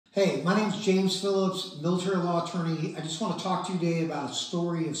Hey, my name's James Phillips, military law attorney. I just want to talk to you today about a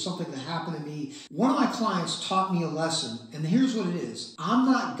story of something that happened to me. One of my clients taught me a lesson, and here's what it is. I'm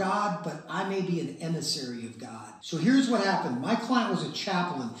not God, but I may be an emissary of God. So here's what happened. My client was a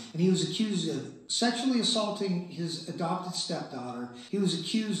chaplain, and he was accused of sexually assaulting his adopted stepdaughter. He was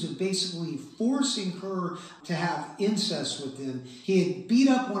accused of basically forcing her to have incest with him. He had beat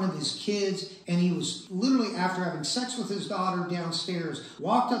up one of his kids, and he was literally, after having sex with his daughter downstairs,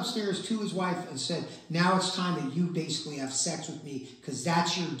 walked upstairs to his wife and said, now it's time that you basically have sex with me because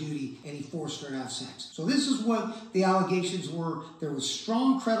that's your duty, and he forced her to have sex. So this is what the allegations were. There was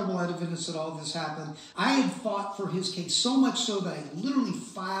strong, credible evidence that all this happened. I had fought for his case so much so that I literally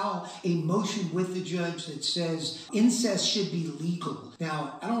filed a motion with the judge that says incest should be legal.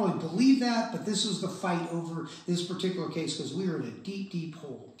 Now, I don't really believe that, but this is the fight over this particular case because we were in a deep, deep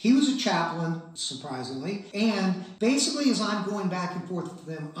hole. He was a chaplain, surprisingly, and basically as I'm going back and forth with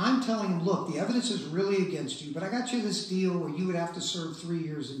them, I'm telling him, look, the evidence is really against you, but I got you this deal where you would have to serve 3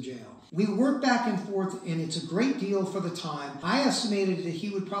 years in jail. We worked back and forth, and it's a great deal for the time. I estimated that he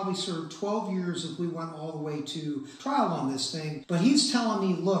would probably serve 12 years if we went all the way to trial on this thing. But he's telling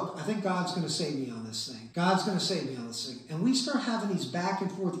me, look, I think God's going to save me on this thing. God's going to save me on this thing. And we start having these back and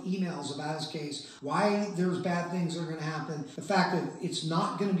forth emails about his case, why there's bad things that are going to happen, the fact that it's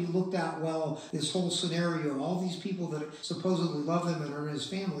not going to be looked at well, this whole scenario, all these people that supposedly love him and are in his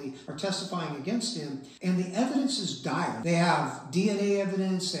family are testifying against him. And the evidence is dire. They have DNA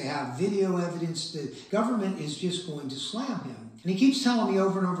evidence, they have video evidence. The government is just going to slam him. And he keeps telling me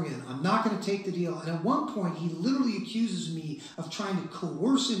over and over again, I'm not going to take the deal. And at one point, he literally accuses me of trying to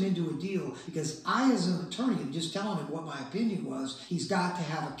coerce him into a deal because I, as an attorney, am just telling him what my opinion was. He's got to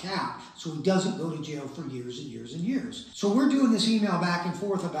have a cap so he doesn't go to jail for years and years and years. So we're doing this email back and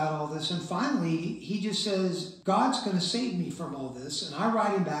forth about all this. And finally, he just says, God's going to save me from all this. And I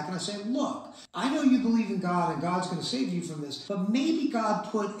write him back and I say, look, I know you believe in God and God's going to save you from this, but maybe God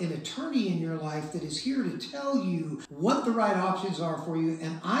put an attorney in your life that is here to tell you what the right options are for you.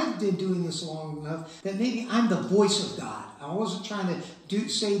 And I've been doing this long enough that maybe I'm the voice of God. I wasn't trying to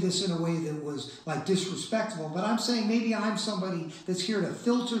say this in a way that was like disrespectful, but I'm saying maybe I'm somebody that's here to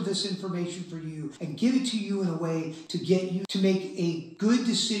filter this information for you and give it to you in a way to get you to make a good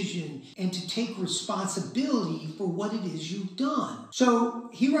decision and to take responsibility for what it is you've done.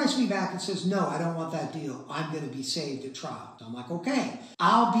 So he writes me back and says, no, I don't want that deal. I'm going to be saved at trial. So I'm like, okay,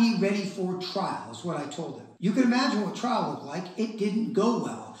 I'll be ready for trial is what I told him. You can imagine what trial looked like. It didn't go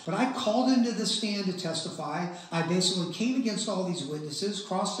well. But I called him to the stand to testify. I basically came against all these witnesses,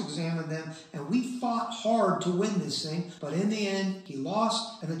 cross-examined them, and we fought hard to win this thing. But in the end, he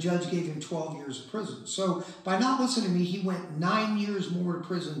lost, and the judge gave him 12 years of prison. So by not listening to me, he went 9 years more to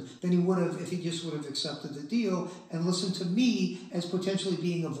prison than he would have if he just would have accepted the deal and listened to me as potentially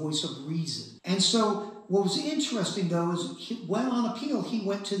being a voice of reason. And so what was interesting, though, is when on appeal, he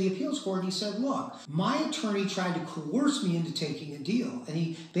went to the appeals court and he said, look, my attorney tried to coerce me into taking a deal. And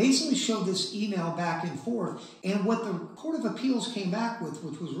he basically showed this email back and forth. And what the Court of Appeals came back with,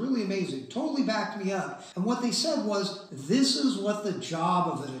 which was really amazing, totally backed me up. And what they said was, this is what the job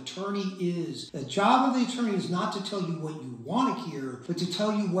of an attorney is. The job of the attorney is not to tell you what you want to hear, but to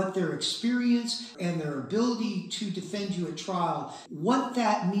tell you what their experience and their ability to defend you at trial, what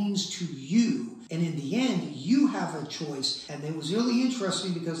that means to you. And in the end, you have a choice. And it was really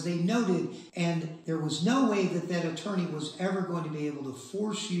interesting because they noted, and there was no way that that attorney was ever going to be able to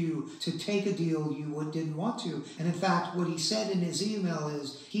force you to take a deal you didn't want to. And in fact, what he said in his email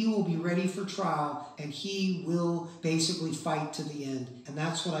is he will be ready for trial and he will basically fight to the end. And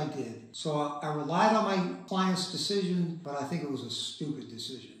that's what I did. So I relied on my client's decision, but I think it was a stupid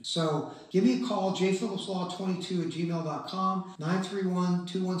decision. So give me a call, jphillipslaw22@gmail.com,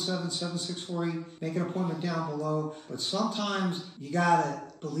 931-217-7648. Make an appointment down below. But sometimes you got to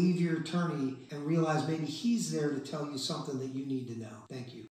believe your attorney and realize maybe he's there to tell you something that you need to know. Thank you.